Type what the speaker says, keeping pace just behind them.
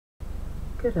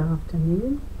Good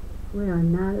afternoon. We are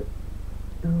now,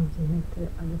 oh dear,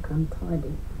 I look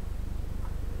untidy.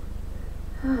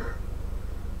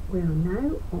 We are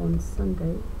now on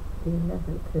Sunday the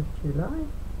 11th of July.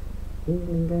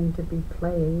 England going to be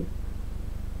playing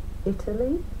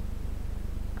Italy,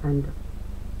 and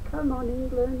come on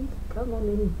England, come on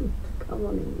England, come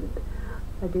on England.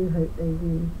 I do hope they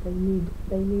win.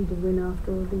 They need a win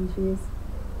after all these years.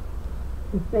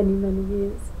 Many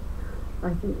years.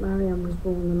 I think Marianne was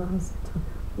born the last time,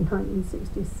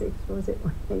 1966, was it,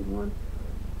 when they won?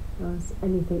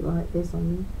 Anything like this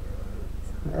on me.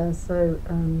 We're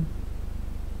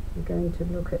going to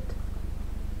look at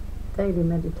daily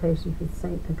meditations with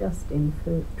St. Augustine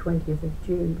for 20th of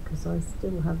June, because I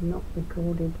still have not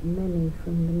recorded many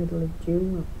from the middle of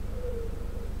June,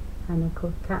 and of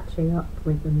course catching up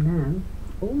with them now,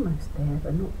 almost there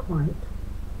but not quite.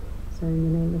 So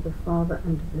in the name of the Father,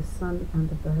 and of the Son,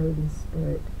 and of the Holy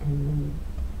Spirit, Amen.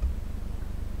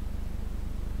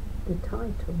 The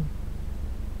title,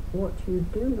 What You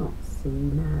Do Not See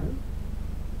Now,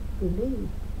 Believe.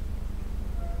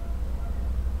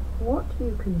 What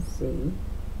you can see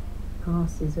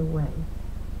passes away,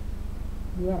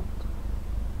 yet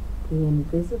the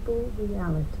invisible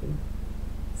reality,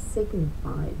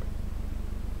 signified,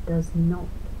 does not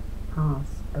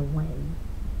pass away,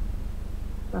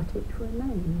 but it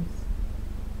remains.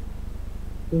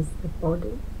 Is the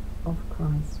body of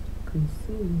Christ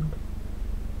consumed?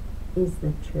 Is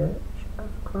the church of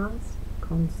Christ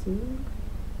consumed?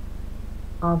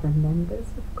 Are the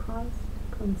members of Christ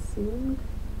consumed?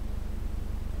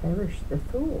 Perish the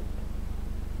thought.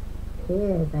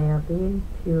 Here they are being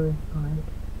purified.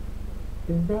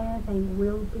 There they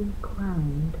will be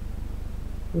crowned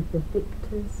with the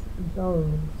victor's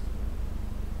laurels.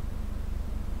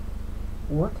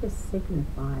 What is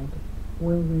signified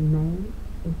will remain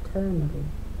eternally,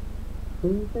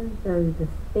 even though the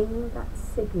thing that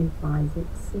signifies it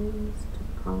seems to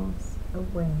pass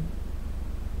away.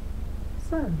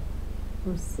 So,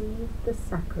 receive the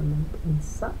sacrament in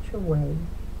such a way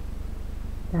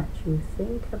that you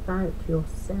think about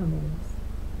yourselves,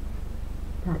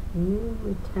 that you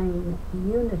retain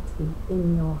unity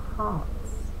in your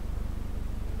hearts,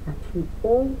 that you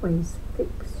always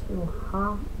fix your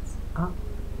hearts up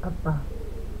above.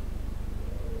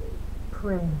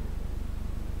 Prayer.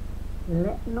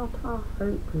 Let not our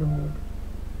hope, Lord,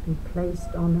 be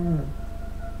placed on earth,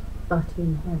 but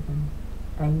in heaven.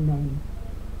 Amen.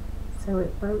 So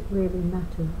it won't really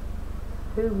matter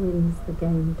who wins the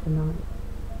game tonight,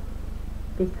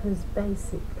 because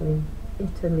basically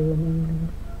Italy and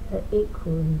England are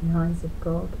equal in the eyes of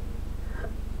God,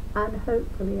 and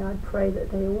hopefully I pray that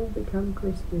they all become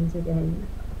Christians again,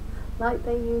 like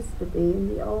they used to be in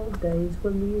the old days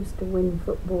when we used to win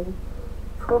football.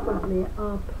 Probably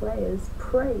our players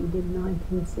prayed in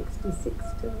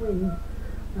 1966 to win,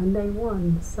 and they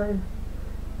won. So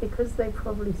because they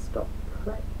probably stopped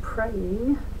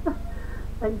praying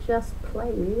and just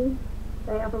playing,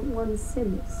 they haven't won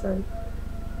since. So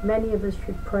many of us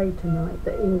should pray tonight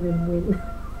that England win.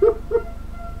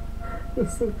 You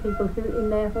see people hooting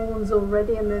their horns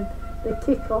already, and the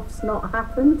kick-off's not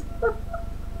happened.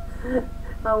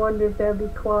 I wonder if they'll be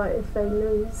quiet if they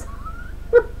lose.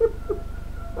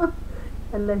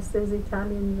 Unless there's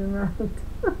Italians around.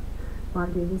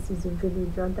 Mind you, this is a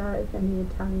village. I doubt if any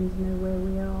Italians know where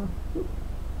we are.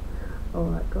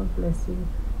 Alright, God bless you.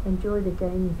 Enjoy the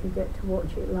game if you get to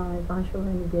watch it live. I shall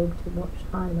only be able to watch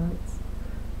highlights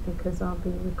because I'll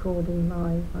be recording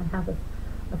live. I have a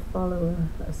follower,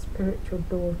 a spiritual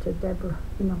daughter, Deborah,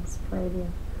 in Australia.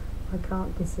 I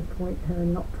can't disappoint her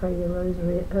and not pray the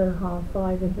rosary at her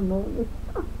 5:30 in the morning.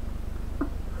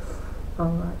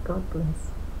 Alright, God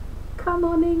bless. Come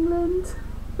on, England!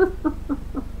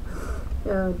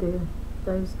 Oh dear,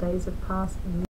 those days have passed for me.